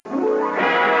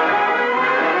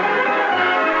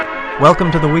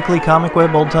Welcome to the weekly Comic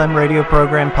Web Old Time Radio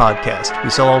Program podcast. We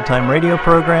sell old time radio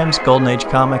programs, Golden Age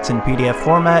comics in PDF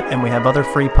format, and we have other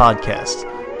free podcasts.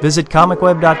 Visit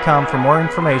comicweb.com for more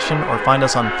information or find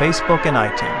us on Facebook and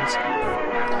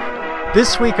iTunes.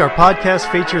 This week our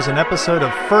podcast features an episode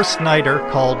of First Nighter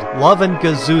called Love and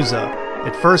Gazuza.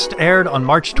 It first aired on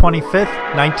March 25th,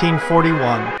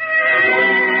 1941.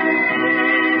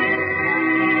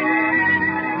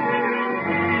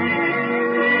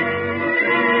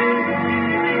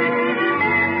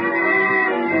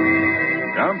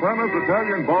 Campana's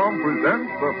Italian Bomb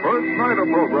presents the First Nighter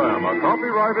program, a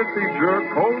copyrighted feature,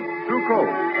 Coast to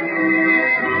Coast.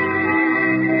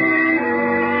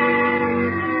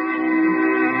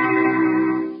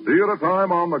 Theater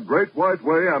time on the Great White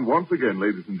Way, and once again,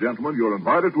 ladies and gentlemen, you're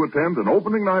invited to attend an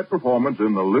opening night performance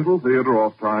in the Little Theater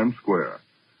off Times Square.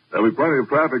 There'll be plenty of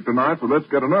traffic tonight, so let's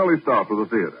get an early start to the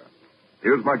theater.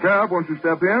 Here's my cab. Won't you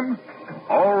step in?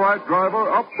 All right, driver,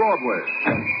 up Broadway.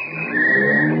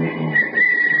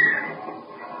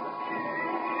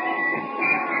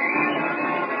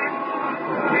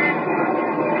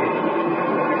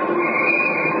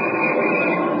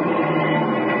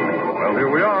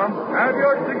 Have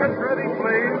your tickets ready,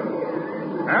 please.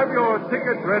 Have your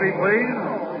tickets ready, please.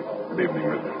 Good evening,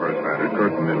 Mr. First Nighter.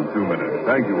 Curtain in 2 minutes.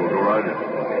 Thank you. We'll go right in.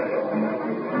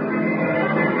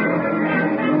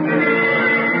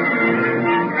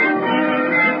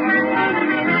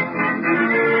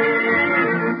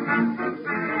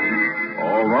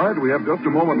 All right, we have just a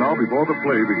moment now before the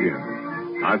play begins.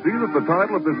 I see that the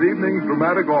title of this evening's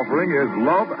dramatic offering is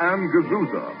Love and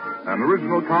Gazuza, an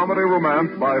original comedy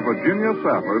romance by Virginia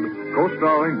Safford,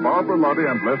 co-starring Barbara Luddy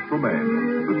and Les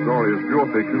Tremaine. The story is pure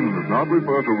fiction and does not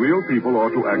refer to real people or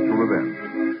to actual events.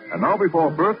 And now, before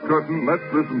first curtain, let's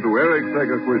listen to Eric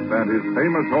Segerquist and his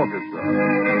famous orchestra.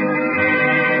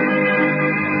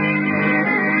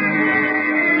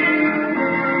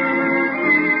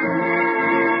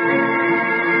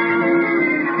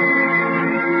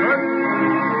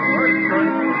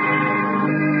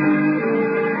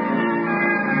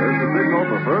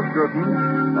 First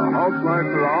curtain, the house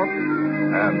lights are out,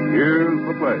 and here's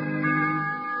the play.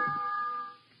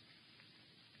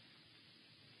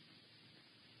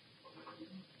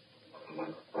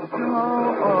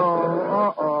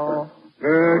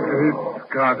 Good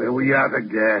God, here we are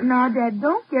again. Now, Dad,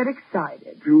 don't get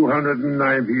excited.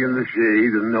 290 in the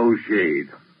shade and no shade.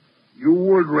 You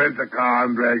would rent a car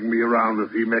and drag me around to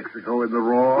see Mexico in the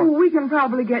raw? Oh, we can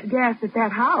probably get gas at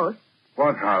that house.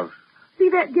 What house? See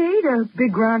that gate? A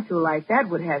big rancho like that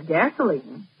would have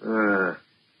gasoline.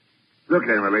 Look,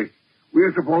 Emily,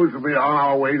 we're supposed to be on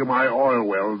our way to my oil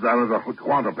wells down at the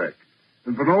Quantapec.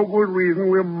 And for no good reason,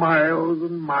 we're miles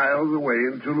and miles away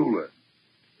in Cholula.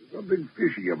 There's something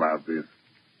fishy about this.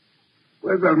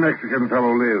 Where's that Mexican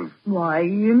fellow live? Why,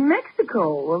 in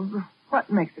Mexico.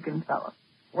 What Mexican fellow?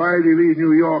 Why did he leave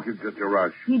New York in such a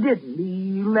rush? He didn't.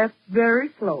 He left very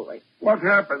slowly. What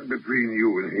happened between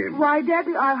you and him? Why,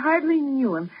 Daddy, I hardly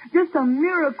knew him. Just a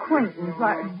mere acquaintance.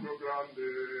 Like...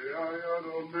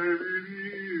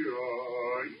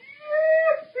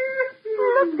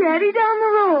 Look, Daddy, down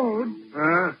the road.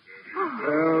 Huh?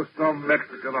 Oh, some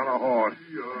Mexican on a horse.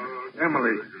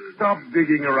 Emily, stop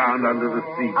digging around under the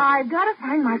seat. I gotta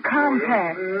find my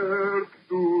compact.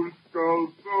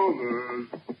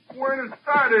 Buenas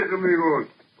tardes, amigos.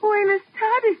 Buenas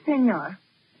tardes, senor.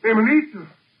 Emelita.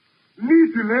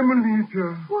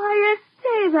 Lemonita. Why,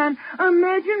 Esteban,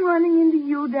 imagine running into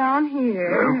you down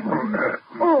here.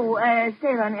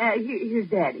 Esteban, here's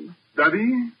Daddy.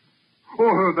 Daddy?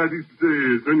 Oh, that is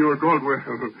Senor Caldwell.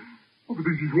 Oh,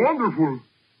 this is wonderful.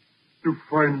 To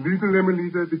find little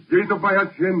Emelita at the gate of my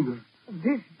hacienda.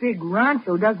 This big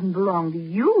rancho doesn't belong to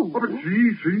you. Oh, but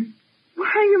see.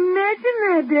 Why, imagine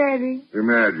that, Daddy.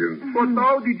 Imagine. But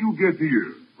how did you get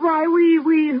here? Why,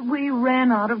 we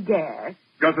ran out of gas.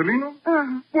 Gasolino?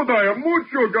 Uh-huh. But I have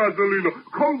mucho gasolino.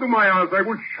 Come to my house. I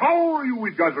will shower you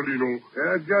with gasolino.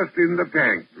 Just in the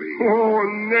tank, please. Oh,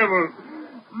 never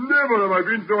have I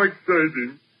been so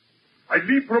excited. I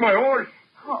leap from my horse.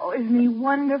 Oh, isn't he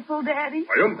wonderful, Daddy?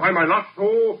 I untie my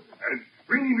lasso and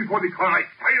springing before the car, I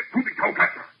tie it to the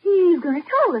cowcatcher. He's going to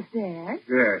tell us, Dad.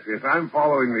 Yes, I'm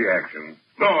following the action.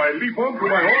 Now I leap onto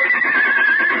my horse.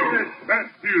 Yes,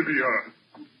 that's Sylvia.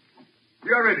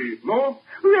 We are ready, no?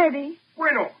 Ready.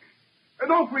 Bueno.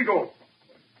 And off we go.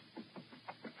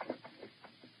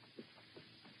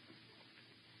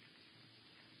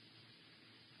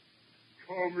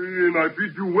 Come in. I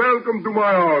bid you welcome to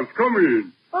my house. Come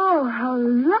in. Oh, how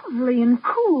lovely and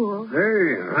cool.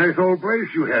 Hey, nice old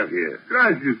place you have here.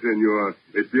 Gracias, senor.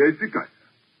 Este es the casa.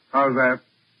 How's that?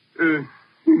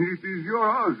 It is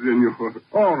your house, senor.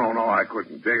 Oh, no, I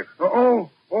couldn't take it.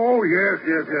 Yes.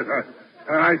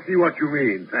 I see what you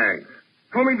mean. Thanks.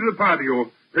 Come into the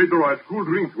patio. Pedro has cool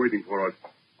drinks waiting for us.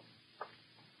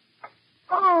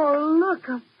 Oh, look,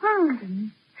 a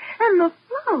fountain. And the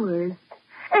flowers.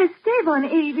 Esteban,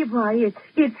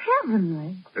 it's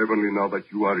heavenly. Heavenly now that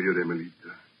you are here, Emelita.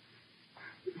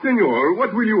 Senor,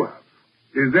 what will you have?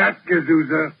 Is that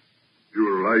Gazuza?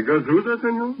 You like Gazuza,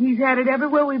 senor? He's had it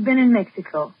everywhere we've been in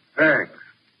Mexico. Thanks.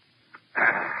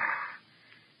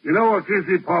 You know, a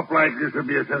sissy pop like this would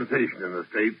be a sensation in the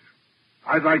States.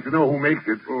 I'd like to know who makes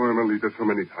it. Oh, Emelita, so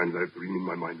many times I've dreamed in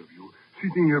my mind of you,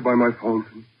 sitting here by my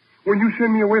fountain. When you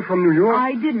sent me away from New York...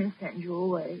 I didn't send you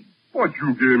away. What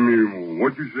you gave me,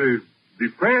 what you say, the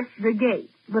French? The gate.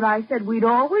 But I said we'd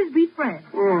always be friends.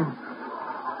 Oh.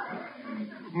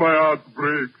 My heart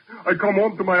breaks. I come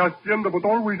home to my hacienda, but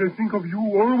always I think of you.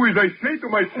 Always I say to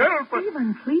myself...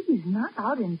 Stephen, please, not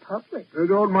out in public.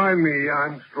 Don't mind me.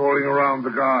 I'm strolling around the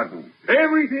garden.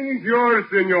 Everything is yours,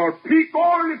 senor. Pick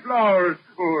all the flowers.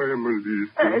 Oh,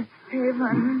 Emelita.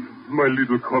 Stephen. My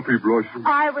little coffee blossom.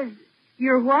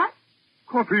 Your what?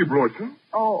 Coffee blossom.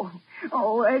 Oh,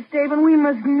 Stephen, we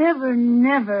must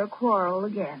never quarrel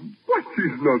again. What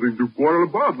is nothing to quarrel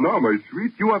about now, my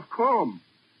sweet? You have come.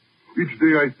 Each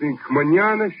day I think,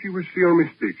 mañana she will see her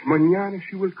mistakes. Mañana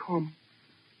she will come.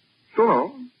 So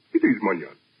now, it is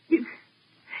mañana. You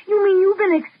mean you've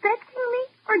been expecting me?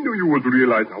 I knew you would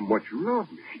realize how much you love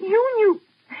me. You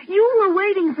were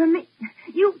waiting for me.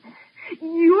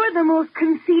 You're the most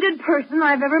conceited person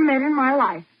I've ever met in my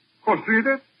life.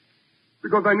 Conceited?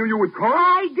 Because I knew you would come?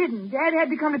 I didn't. Dad had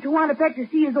to come to Tehuantepec to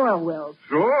see his oil wells.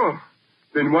 So?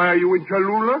 Then why are you in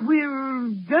Cholula?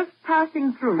 We're just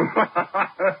passing through. Oh,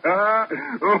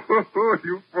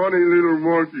 you funny little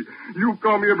monkey. You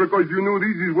come here because you knew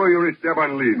this is where your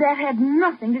Esteban lives. That had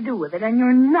nothing to do with it, and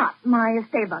you're not my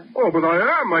Esteban. Oh, but I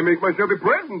am. I make myself a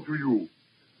present to you.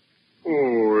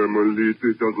 Oh, Emelita,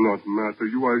 it does not matter.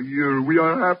 You are here. We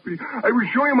are happy. I will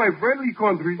show you my friendly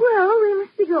country. Well, we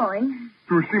must be going.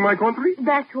 To see my country?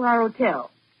 Back to our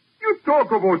hotel. You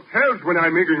talk of hotels when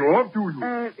I'm making love to you.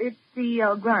 It's the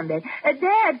El Grande.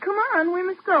 Dad, come on. We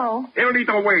must go.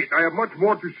 Emelita, wait. I have much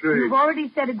more to say. You've already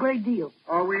said a great deal.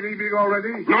 Are we leaving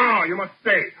already? No, you must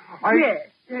stay. Yes.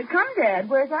 Come, Dad.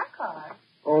 Where's our car?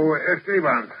 Oh,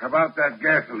 Esteban, about that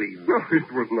gasoline. No,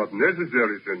 it was not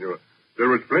necessary, senor. There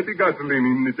was plenty gasoline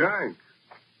in the tank.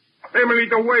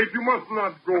 Emelita, wait. You must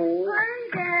not go. Hurry,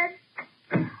 Dad.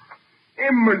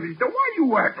 Emelita, why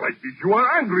you act like this? You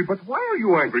are angry, but why are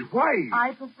you angry? Why?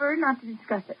 I prefer not to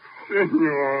discuss it.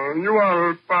 Senor, you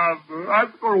are her father.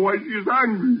 Ask her why she is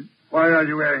angry. Why are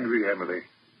you angry, Emily?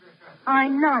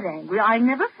 I'm not angry. I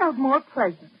never felt more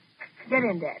pleasant. Get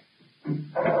in, Dad.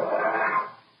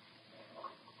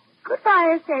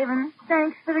 Goodbye, Esteban.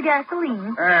 Thanks for the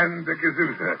gasoline. And the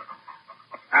Gazuza.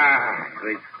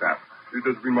 Great stuff. It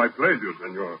has been my pleasure,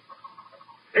 senor.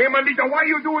 Hey, Emelita, why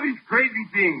you do these crazy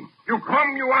things? You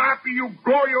come, you are happy, you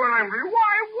go, you are angry.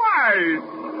 Why?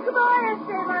 Goodbye,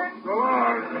 Esteban. So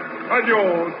long.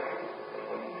 Adios.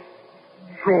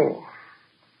 So,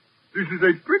 this is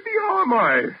a pretty how am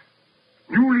I?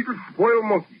 You little spoiled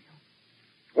monkey.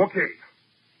 Okay,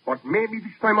 but maybe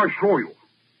this time I'll show you.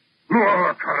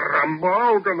 Oh, caramba,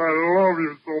 how can I love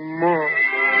you so much?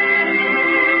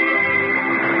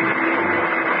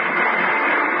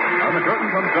 And the curtain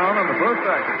comes down on the first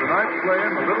act of tonight's play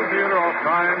in the Little Theater off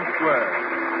Times Square.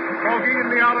 Smoky in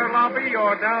the outer lobby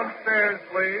or downstairs,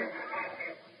 please.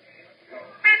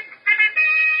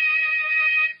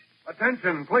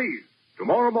 Attention, please.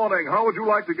 Tomorrow morning, how would you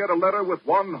like to get a letter with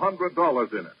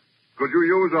 $100 in it? Could you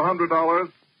use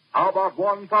 $100? How about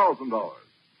 $1,000?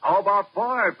 How about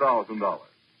 $5,000?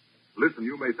 Listen,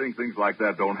 you may think things like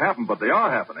that don't happen, but they are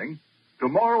happening.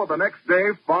 Tomorrow or the next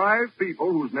day, 5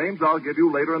 people whose names I'll give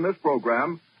you later in this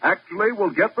program actually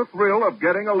will get the thrill of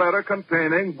getting a letter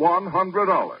containing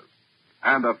 $100.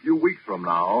 And a few weeks from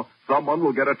now, someone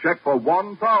will get a check for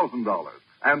 $1,000,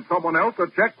 and someone else a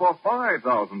check for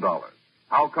 $5,000.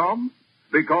 How come?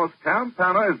 Because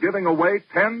Campana is giving away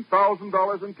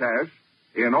 $10,000 in cash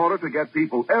in order to get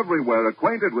people everywhere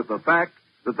acquainted with the fact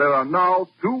that there are now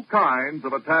 2 kinds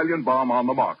of Italian bomb on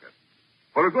the market.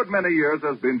 For a good many years,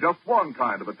 there's been just one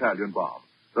kind of Italian bomb,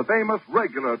 the famous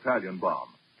regular Italian bomb,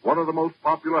 one of the most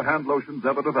popular hand lotions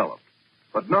ever developed.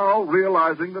 But now,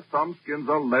 realizing that some skins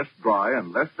are less dry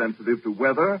and less sensitive to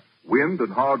weather, wind,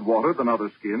 and hard water than other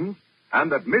skins,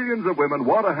 and that millions of women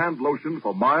want a hand lotion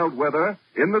for mild weather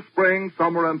in the spring,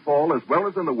 summer, and fall, as well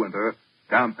as in the winter,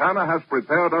 Campana has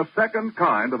prepared a second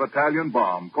kind of Italian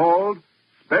bomb called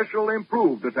Special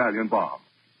Improved Italian Bomb.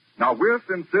 Now, we're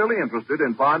sincerely interested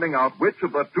in finding out which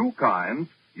of the two kinds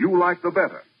you like the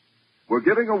better. We're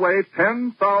giving away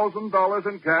 $10,000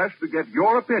 in cash to get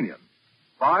your opinion.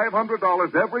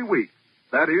 $500 every week.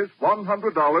 That is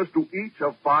 $100 to each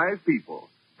of 5 people.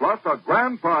 Plus a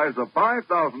grand prize of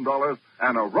 $5,000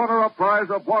 and a runner-up prize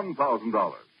of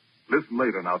 $1,000. Listen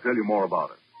later and I'll tell you more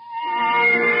about it.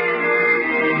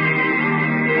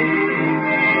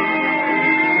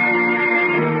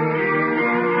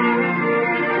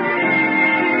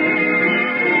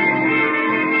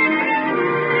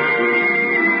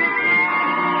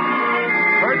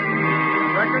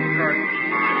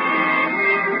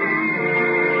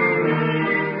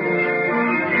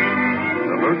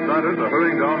 Are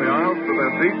hurrying down the aisles to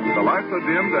their seats. The lights are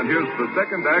dimmed, and here's the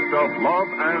second act of Love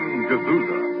and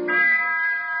Gazuza.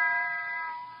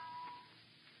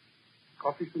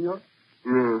 Coffee, senor?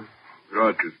 No.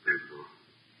 Gracias, Pedro.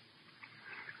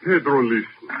 Pedro,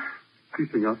 listen. Si,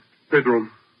 senor. Pedro,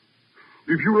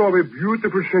 if you love a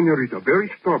beautiful senorita, very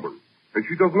stubborn, and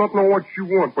she does not know what she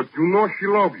wants, but you know she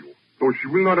loves you, though she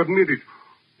will not admit it,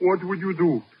 what would you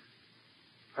do?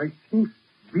 I think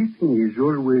beating is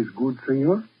always good,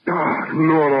 senor.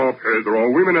 No, Pedro.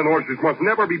 Women and horses must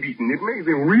never be beaten. It makes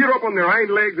them rear up on their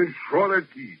hind legs and show their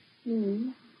teeth.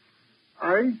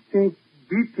 I think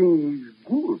beating is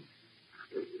good.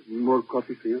 More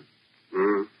coffee, senor?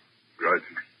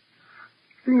 Gracias.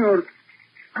 Senor,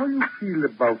 how do you feel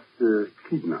about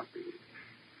kidnapping?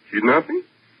 Kidnapping?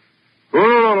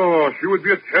 No. She would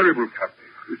be a terrible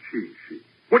captive. She.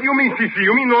 What do you mean, si?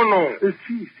 You mean no?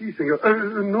 Si, senor.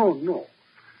 No.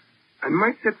 I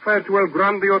might set fire to El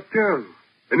Grande Hotel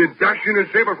and then dash in a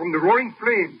saber from the roaring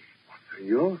flames.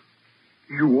 Senor,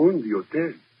 you own the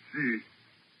hotel. Si.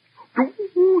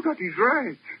 Oh, that is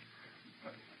right.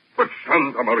 But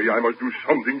Santa Maria, I must do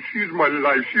something. She's my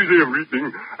life. She's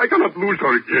everything. I cannot lose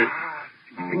her again.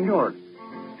 Senor,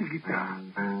 the guitar.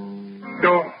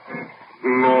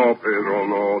 No, Pedro,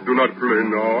 no. Do not play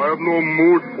now. I have no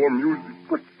mood for music.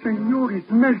 But, senor,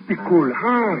 it melts the cold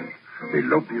heart. They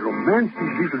love the romance,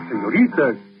 these little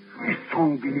senoritas. The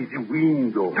song beneath the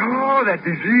window. Oh, that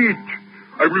is it.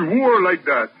 I will war like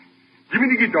that. Give me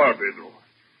the guitar, Pedro.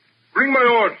 Bring my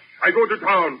horse. I go to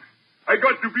town. I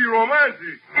got to be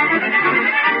romantic.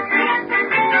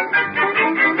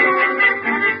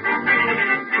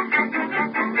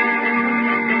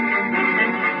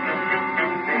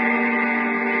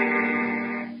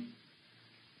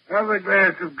 Have a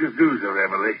glass of Gazuza,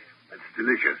 Emily. It's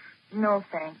delicious. No,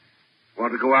 thanks.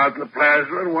 Want to go out in the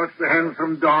plaza and watch the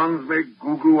handsome dons make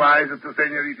goo-goo eyes at the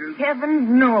senoritas? Heavens,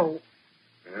 no.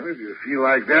 Well, if you feel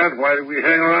like that, why do we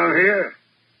hang around here?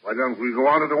 Why don't we go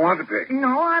on to the Wantapec?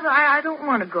 No, I don't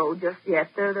want to go just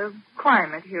yet. The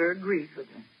climate here agrees with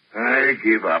me. I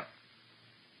give up.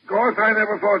 Of course, I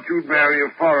never thought you'd marry a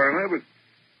foreigner, but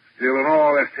still, in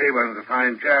all, Esteban's a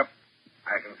fine chap.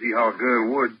 I can see how a girl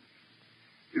would.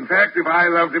 In fact, if I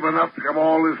loved him enough to come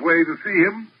all this way to see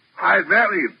him, I'd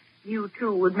marry him. You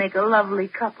two would make a lovely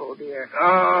couple, dear.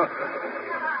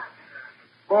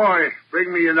 Boy,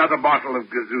 bring me another bottle of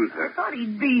Gazuza. I thought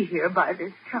he'd be here by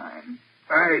this time.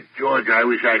 By George, I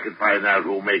wish I could find out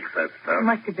who makes that stuff. He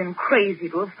must have been crazy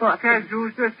to have thought that.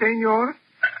 Gazuza, senor?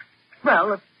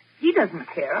 Well, if he doesn't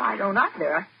care, I don't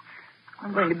either.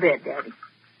 I'm going to bed, Daddy.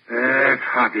 It's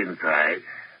hot inside.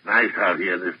 Nice out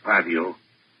here in this patio.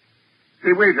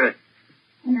 Say, waiter,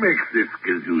 who makes this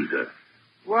Gazuza?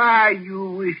 Why,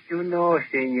 you wish to know,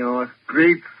 senor.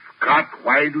 Great Scott,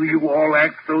 why do you all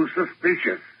act so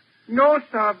suspicious? No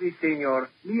sabe, senor.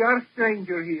 We are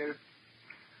stranger here.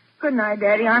 Good night,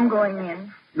 Daddy. I'm going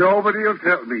in. Nobody'll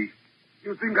tell me.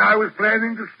 You think I was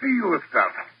planning to steal the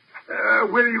stuff.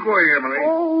 Where are you going, Emily?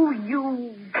 Oh,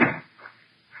 you...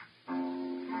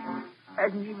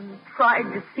 Hasn't even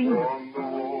tried to see me.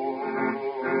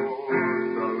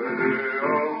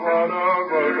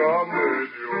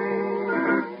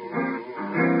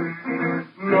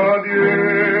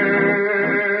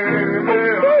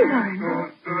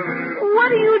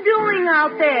 What are you doing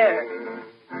out there?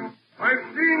 I'm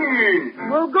singing.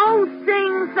 Well, go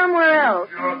sing somewhere else.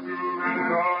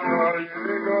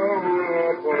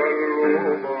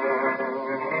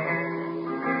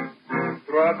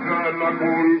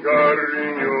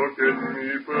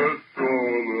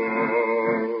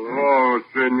 Oh,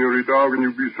 senorita, how can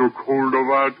you be so cold of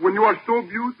heart when you are so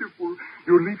beautiful?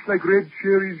 Your lips like red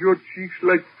cherries, your cheeks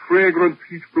like fragrant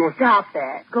peach blossoms. Stop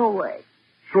that. Go away.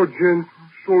 So gentle,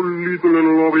 so little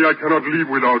and lovely, I cannot live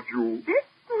without you. This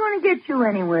isn't going to get you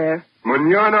anywhere.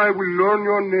 Mañana I will learn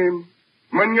your name.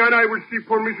 Mañana I will seek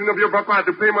permission of your papa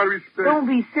to pay my respects. Don't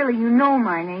be silly. You know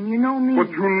my name. You know me.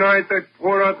 But tonight I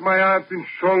pour out my heart in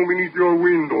song beneath your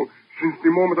window. Since the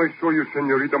moment I saw you,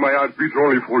 senorita, my heart beats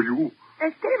only for you.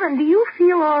 Esteban, do you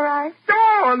feel all right?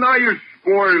 Oh, now you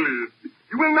spoil it.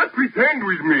 You will not pretend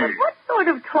with me. But what sort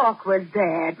of talk was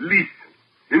that? Listen.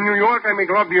 In New York, I make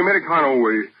love the Americano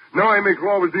way. Now I make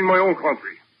love within my own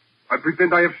country. I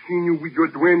pretend I have seen you with your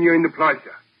dueña in the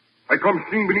plaza. I come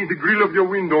sing beneath the grill of your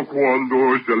window.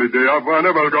 Cuando se le de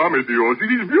Havana valgame Dios.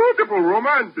 It is beautiful,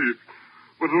 romantic.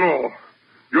 But no,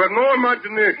 you have no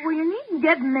imagination. Well, you needn't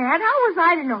get mad. How was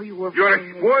I to know you were You're a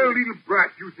playing spoiled little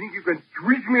brat. You think you can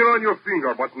twist me around your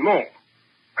finger, but no.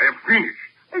 I have finished.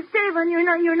 Esteban,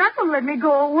 you're not going to let me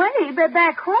go away, but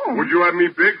back home. Would you have me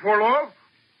beg for love?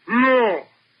 No.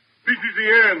 This is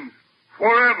the end.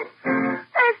 Forever.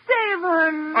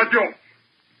 Esteban. Adios.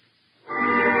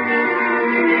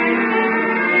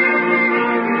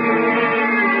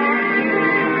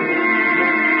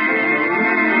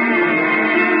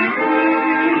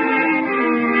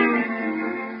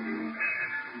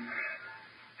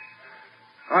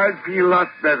 I'd feel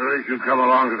lots better if you'd come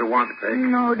along to the Wantapeg.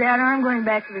 No, Dad, I'm going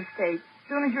back to the States. As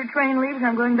soon as your train leaves,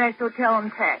 I'm going back to hotel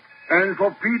and tax. And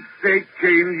for Pete's sake,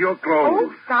 change your Oh,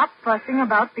 clothes. stop fussing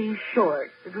about these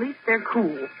shorts. At least they're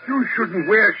cool. You shouldn't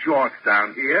wear shorts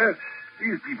down here.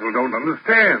 These people don't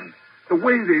understand. The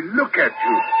way they look at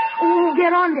you. Oh,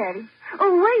 get on, Daddy.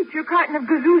 Oh, wait, your carton of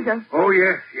Gazuza. Oh,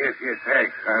 yes,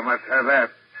 thanks. I must have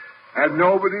that. And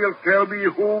nobody will tell me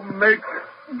who makes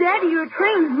it. Daddy, your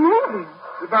train's moving.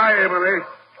 Goodbye, Emily.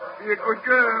 Be a good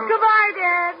girl. Goodbye,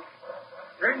 Dad.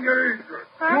 Senorita.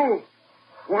 Huh? You.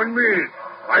 1 minute.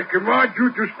 I command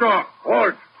you to stop.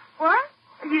 Halt. What?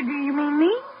 Do you mean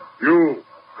me? You.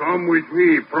 Come with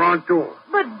me, pronto.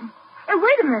 But,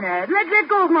 wait a minute. Let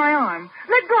go of my arm.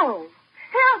 Let go.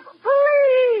 Help!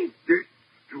 Police! Did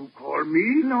you call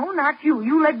me? No, not you.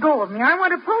 You let go of me. I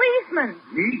want a policeman.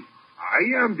 Me?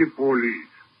 I am the police.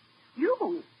 You?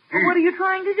 Well, what are you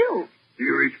trying to do? The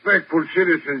respectful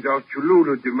citizens of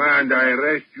Cholula demand I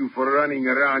arrest you for running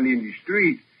around in the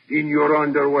street in your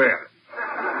underwear.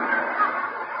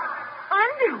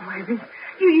 Underwear?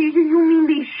 You mean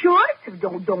these shorts?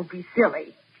 Don't be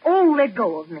silly. Oh, let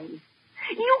go of me.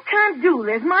 You can't do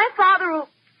this. My father will...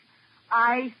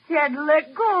 I said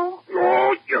let go.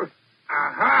 Oh, you...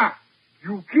 Aha!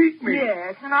 You kicked me.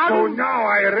 Yes, and I'll... So now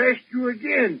I arrest you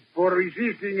again for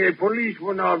resisting a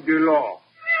policeman of the law.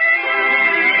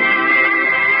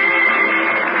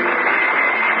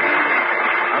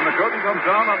 And the curtain comes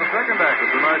down on the second act of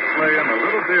tonight's play in the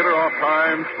Little Theater off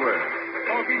Times Square.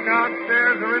 Smoking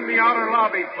downstairs or in the outer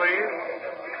lobby, please.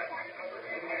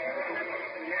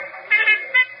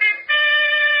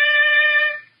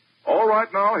 All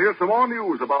right, now, here's some more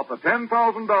news about the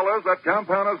 $10,000 that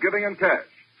Campana's giving in cash.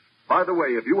 By the way,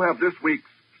 if you have this week's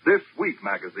This Week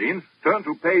magazine, turn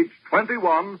to page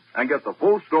 21 and get the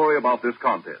full story about this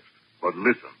contest. But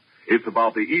listen, it's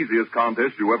about the easiest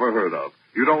contest you ever heard of.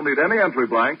 You don't need any entry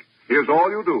blank. Here's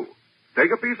all you do.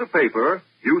 Take a piece of paper,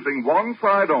 using one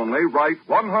side only, write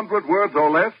 100 words or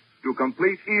less to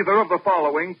complete either of the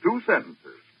following 2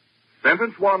 sentences.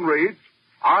 Sentence 1 reads,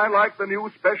 I like the new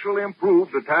specially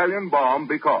improved Italian bomb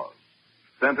because.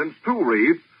 Sentence 2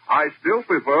 reads, I still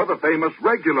prefer the famous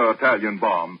regular Italian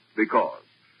bomb because.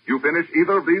 You finish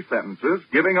either of these sentences,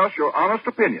 giving us your honest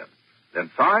opinion. Then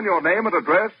sign your name and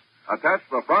address, attach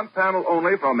the front panel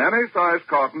only from any size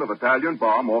carton of Italian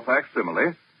bomb or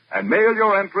facsimile, and mail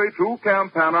your entry to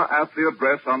Campana at the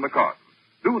address on the carton.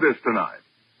 Do this tonight.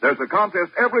 There's a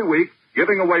contest every week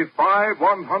giving away 5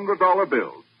 $100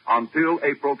 bills until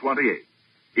April 28th.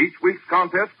 Each week's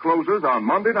contest closes on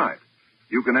Monday night.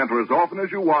 You can enter as often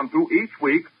as you want to each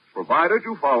week, provided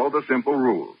you follow the simple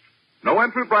rules. No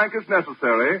entry blank is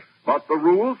necessary, but the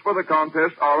rules for the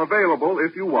contest are available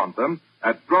if you want them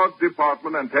at drug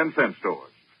department and 10-cent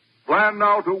stores. Plan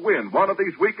now to win one of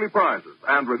these weekly prizes.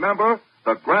 And remember,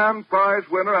 the grand prize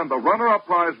winner and the runner-up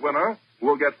prize winner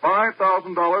will get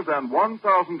 $5,000 and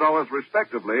 $1,000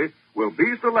 respectively will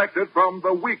be selected from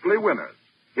the weekly winners.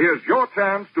 Here's your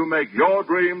chance to make your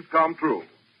dreams come true.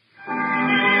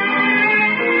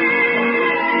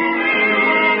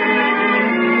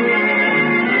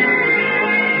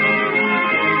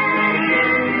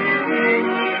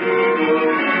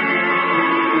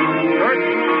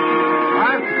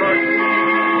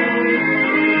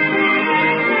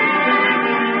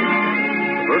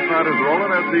 That is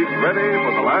rolling as seats ready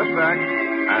for the last act,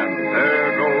 and there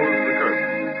goes the curtain.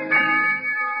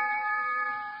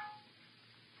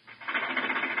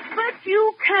 But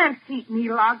you can't keep me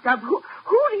locked up. Who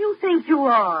do you think you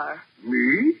are?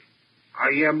 Me? I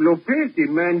am Lopez, the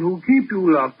man who keep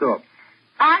you locked up.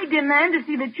 I demand to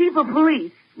see the chief of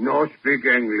police. No speak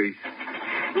English.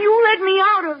 You let me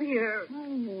out of here.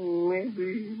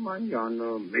 Maybe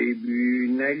mañana, maybe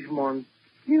next month.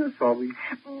 Yes, sorry.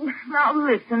 Now,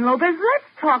 listen, Lopez, let's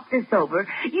talk this over.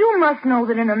 You must know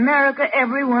that in America,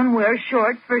 everyone wears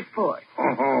shorts for sport.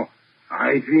 Oh,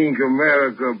 I think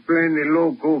America plenty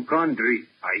local country,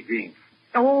 I think.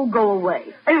 Oh, go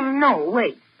away. No,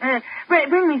 wait.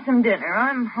 Bring me some dinner.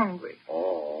 I'm hungry.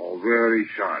 Oh, very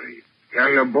sorry.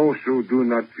 Calabozo do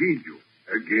not feed you.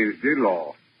 Against the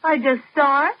law. I just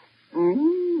starved?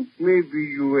 Maybe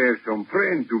you have some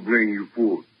friend to bring you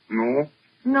food. No?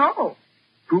 No.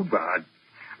 Too bad.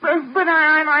 But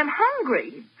I'm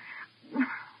hungry.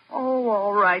 Oh,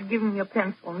 all right. Give me a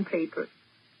pencil and paper.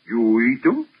 You eat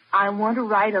them? I want to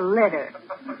write a letter.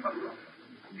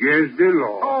 Against the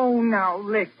law. Oh, now,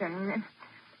 listen.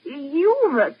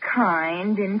 You've a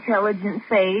kind, intelligent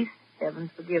face. Heaven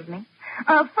forgive me.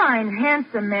 A fine,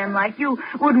 handsome man like you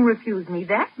wouldn't refuse me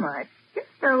that much.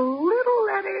 Just a little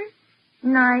letter.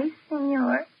 Nice,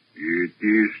 senor. It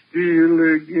is still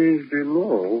against the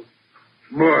law.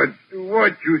 But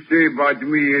what you say about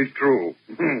me is true.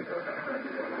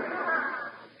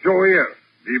 So here,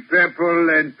 the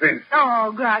paper and pencil.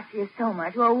 Oh, gracias so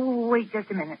much. Well, wait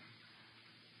just a minute.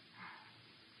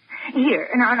 Here,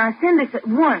 now send this at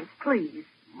once, please.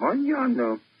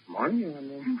 Mañana.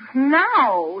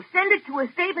 Now, send it to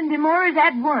Esteban de Morris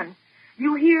at once.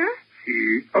 You hear?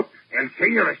 See? Oh, El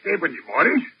Senor Esteban de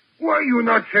Morris? Why you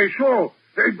not say so?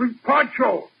 Say,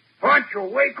 Pancho,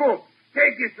 wake up.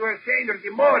 Take it to El Senor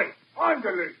de Morris.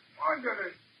 Ándale.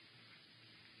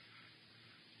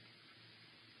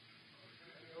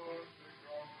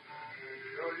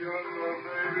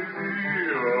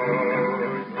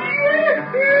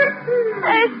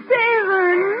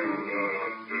 Esteban!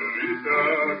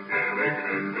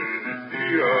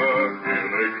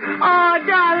 Oh,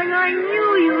 darling, I knew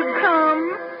you'd come.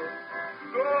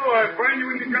 So, I find you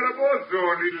in the calabozo,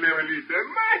 little Emelita.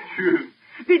 Imagine.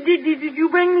 Did you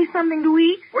bring me something to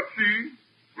eat? What, see?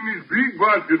 In this big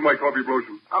basket, my coffee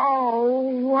blossom. Oh,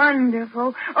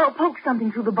 wonderful. Oh, poke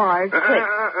something through the bars, quick.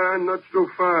 Not so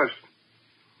fast.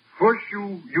 First,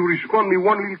 you respond me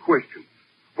one little question.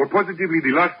 For positively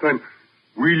the last time,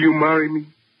 will you marry me?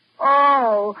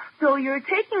 Oh, so you're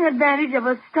taking advantage of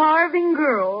a starving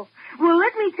girl. Well,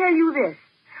 let me tell you this.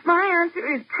 My answer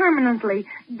is permanently,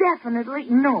 definitely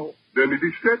no. Then it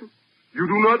is settled. You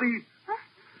do not eat. Huh?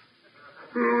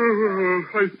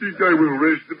 I think I will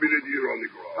rest a minute here on the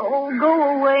ground. Oh,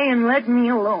 go away and let me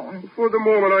alone. For the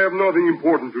moment, I have nothing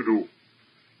important to do.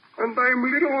 And I'm a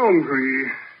little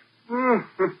hungry.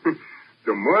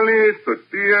 Tamales,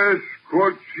 tortillas,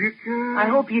 cooked chicken. I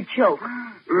hope you choke.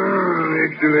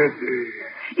 Excellent.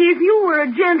 If you were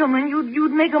a gentleman,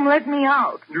 you'd make them let me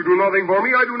out. You do nothing for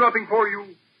me, I do nothing for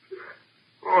you.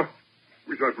 Oh,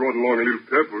 wish I brought along a little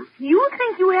pepper. You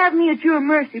think you have me at your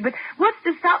mercy, but what's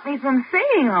to stop me from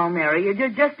saying I'll marry you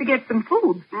just to get some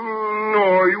food?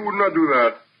 No, you would not do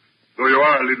that. Though you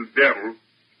are a little devil.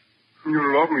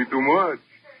 You love me too much.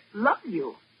 Love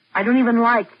you? I don't even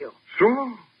like you.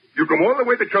 So? You come all the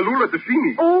way to Cholula to see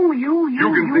me. Oh, you.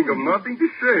 You can think of nothing to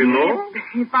say, no?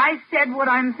 If I said what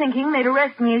I'm thinking, they'd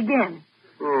arrest me again.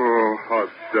 Oh, how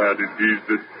sad it is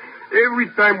that every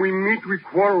time we meet, we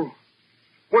quarrel.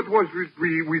 What was it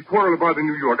we quarreled about in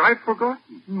New York? I've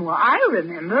forgotten. Well, I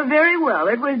remember very well.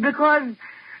 It was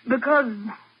because,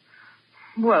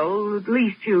 well, at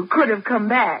least you could have come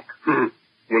back. When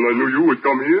I knew you would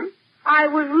come here? I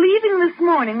was leaving this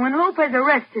morning when Lopez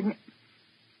arrested me.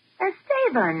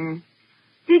 Esteban,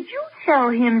 did you tell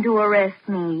him to arrest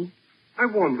me? I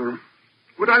wonder.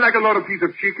 Would I like another piece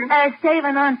of chicken?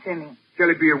 Esteban, answer me. Shall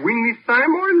it be a wing this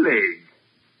time or a leg?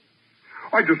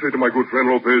 I just said to my good friend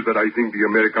Lopez that I think the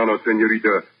Americana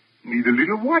senorita need a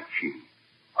little watching.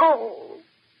 Oh,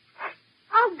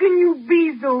 how can you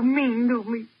be so mean to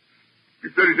me?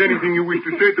 If there is anything you wish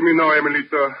to say to me now,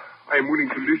 Emelita, I am willing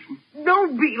to listen.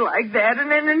 Don't be like that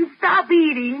and stop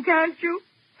eating, can't you?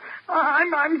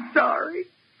 I'm sorry.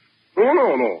 Oh,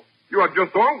 no. You are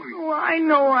just hungry. Oh, I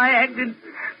know I acted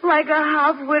like a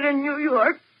housewit in New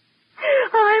York.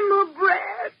 I'm a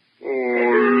brat. Oh,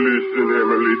 listen,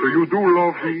 Emelita, you do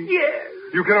love me? Yes.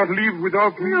 You cannot live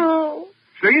without me? No.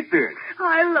 Say it then.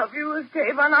 I love you,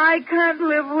 Esteban. I can't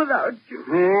live without you.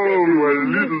 Oh, my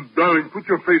little darling, put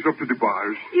your face up to the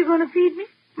bars. You going to feed me?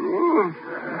 Oh.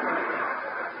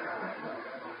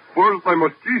 First, I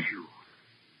must kiss you.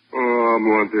 Oh,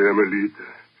 Monte Emelita.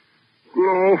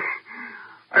 No.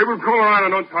 I will come around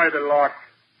and untie the lock.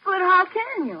 But how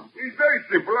can you? It's very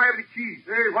simple. I have the key.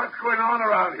 Hey, what's going on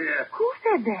around here? Who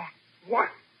said that? What?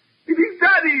 It is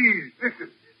Daddy! Listen,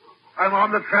 I'm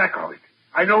on the track of it.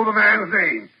 I know the man's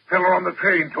name. Fellow on the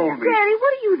train told me. Daddy,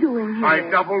 what are you doing here? I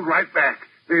doubled right back.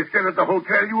 They said at the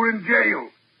hotel you were in jail.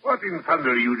 What in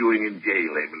thunder are you doing in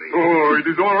jail, Emily? Oh, it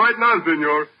is all right now,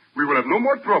 senor. We will have no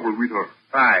more trouble with her.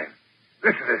 Fine.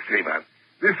 Listen, Esteban.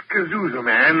 This Cazuza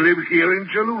man lives here in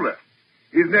Cholula.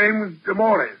 His name's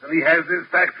Demores, and he has this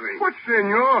factory. What,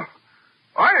 senor?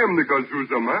 I am the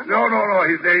Cazuza man. No.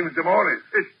 His name's Demores.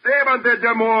 Esteban de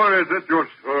Demores, at your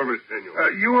service,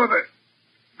 senor. You are the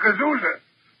Cazuza.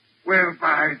 Well,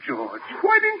 by George.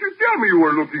 Why didn't you tell me you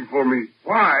were looking for me?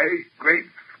 Why, great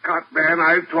Scott, man,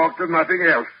 I've talked of nothing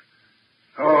else.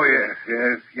 Oh,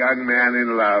 yes, young man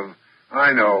in love.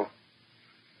 I know.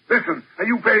 Listen, are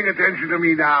you paying attention to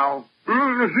me now? Si,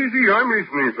 I'm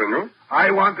listening, senor. I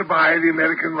want to buy the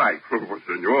American life. Oh,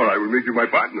 senor, I will make you my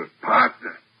partner.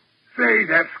 Partner? Say,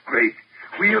 that's great.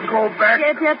 We'll go back...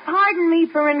 Pardon me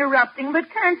for interrupting, but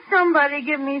can't somebody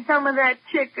give me some of that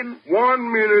chicken?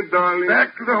 1 minute, darling.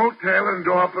 Back to the hotel and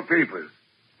draw up the papers.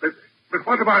 But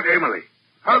what about Emily?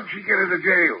 How'd she get into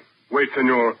jail? Wait,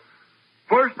 senor.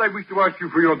 First, I wish to ask you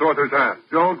for your daughter's hand.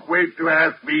 Don't wait to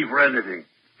ask me for anything.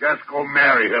 Just go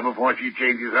marry her before she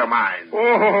changes her mind.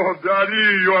 Oh,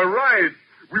 Daddy, you are right.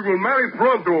 We will marry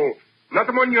pronto. Not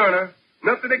mañana,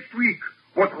 not the next week,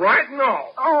 but right now.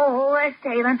 Oh,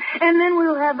 Esteban. And then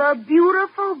we'll have a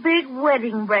beautiful big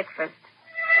wedding breakfast.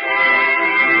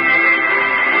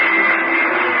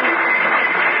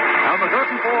 And the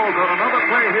curtain falls on another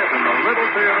play hit in the Little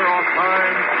Theater on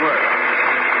Times Square.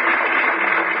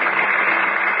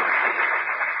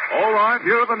 All right,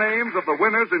 here are the names of the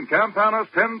winners in Campana's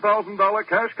 $10,000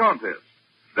 cash contest.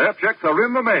 Their checks are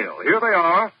in the mail. Here they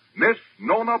are. Miss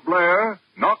Nona Blair,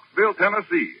 Knoxville,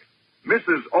 Tennessee.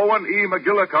 Mrs. Owen E.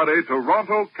 McGillicuddy,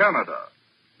 Toronto, Canada.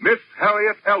 Miss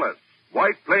Harriet Ellis,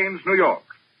 White Plains, New York.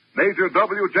 Major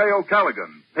W.J.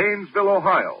 O'Callaghan, Paynesville,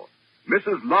 Ohio.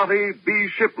 Mrs. Lottie B.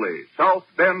 Shipley, South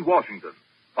Bend, Washington.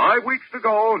 5 weeks to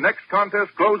go. Next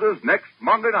contest closes next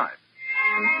Monday night.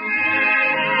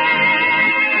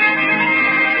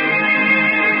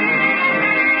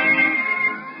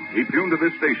 Keep tuned to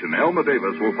this station. Elma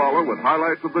Davis will follow with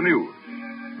highlights of the news.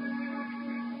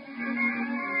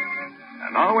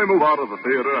 And now we move out of the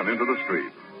theater and into the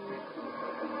street.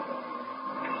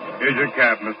 Here's your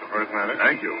cab, Mr. First Nighter.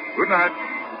 Thank you. Good night.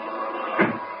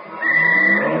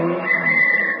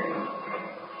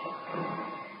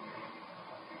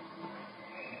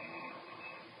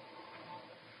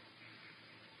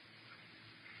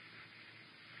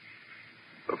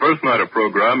 The First Nighter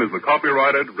program is a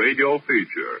copyrighted radio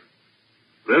feature.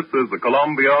 This is the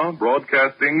Columbia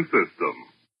Broadcasting System.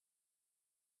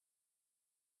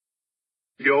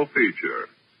 Radio feature.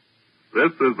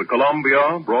 This is the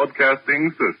Columbia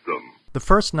Broadcasting System. The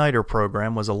First Nighter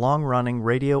program was a long-running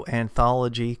radio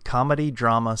anthology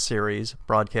comedy-drama series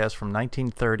broadcast from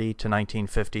 1930 to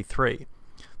 1953.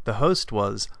 The host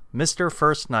was Mr.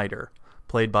 First Nighter,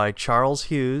 played by Charles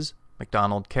Hughes,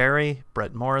 MacDonald Carey,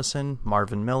 Brett Morrison,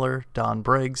 Marvin Miller, Don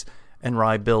Briggs, and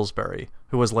Rye Billsbury,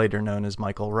 who was later known as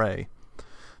Michael Ray.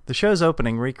 The show's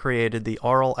opening recreated the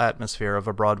oral atmosphere of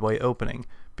a Broadway opening.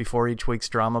 Before each week's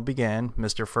drama began,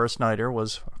 Mr. First Nighter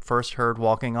was first heard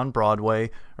walking on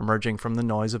Broadway, emerging from the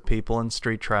noise of people and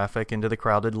street traffic into the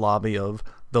crowded lobby of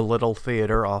the Little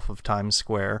Theater off of Times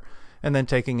Square, and then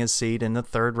taking his seat in the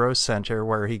third row center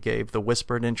where he gave the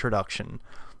whispered introduction.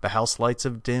 The house lights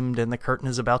have dimmed and the curtain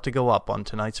is about to go up on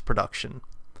tonight's production.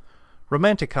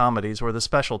 Romantic comedies were the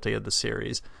specialty of the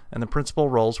series, and the principal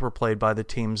roles were played by the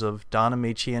teams of Don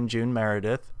Amici and June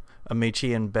Meredith,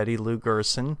 Amici and Betty Lou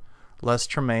Gerson, Les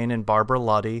Tremaine and Barbara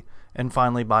Luddy, and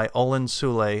finally by Olin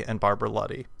Soule and Barbara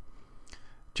Luddy.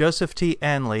 Joseph T.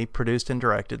 Anley produced and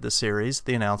directed the series.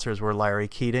 The announcers were Larry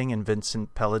Keating and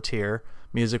Vincent Pelletier.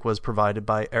 Music was provided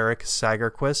by Eric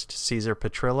Sagerquist, Caesar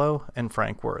Petrillo, and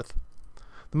Frank Worth.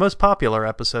 The most popular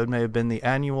episode may have been the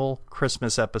annual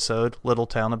Christmas episode, Little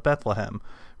Town of Bethlehem,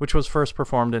 which was first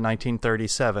performed in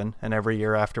 1937 and every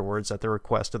year afterwards at the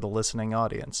request of the listening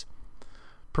audience.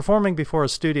 Performing before a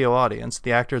studio audience,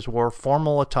 the actors wore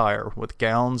formal attire with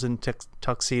gowns and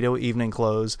tuxedo evening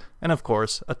clothes and, of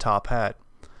course, a top hat.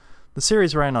 The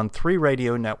series ran on 3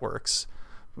 radio networks: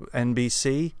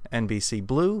 NBC, NBC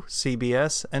Blue,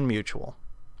 CBS, and Mutual.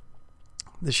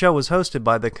 The show was hosted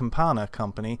by the Campana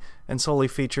Company and solely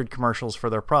featured commercials for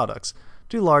their products.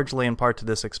 Due largely in part to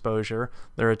this exposure,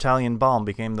 their Italian Balm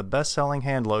became the best-selling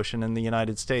hand lotion in the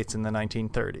United States in the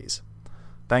 1930s.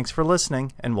 Thanks for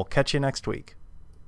listening, and we'll catch you next week.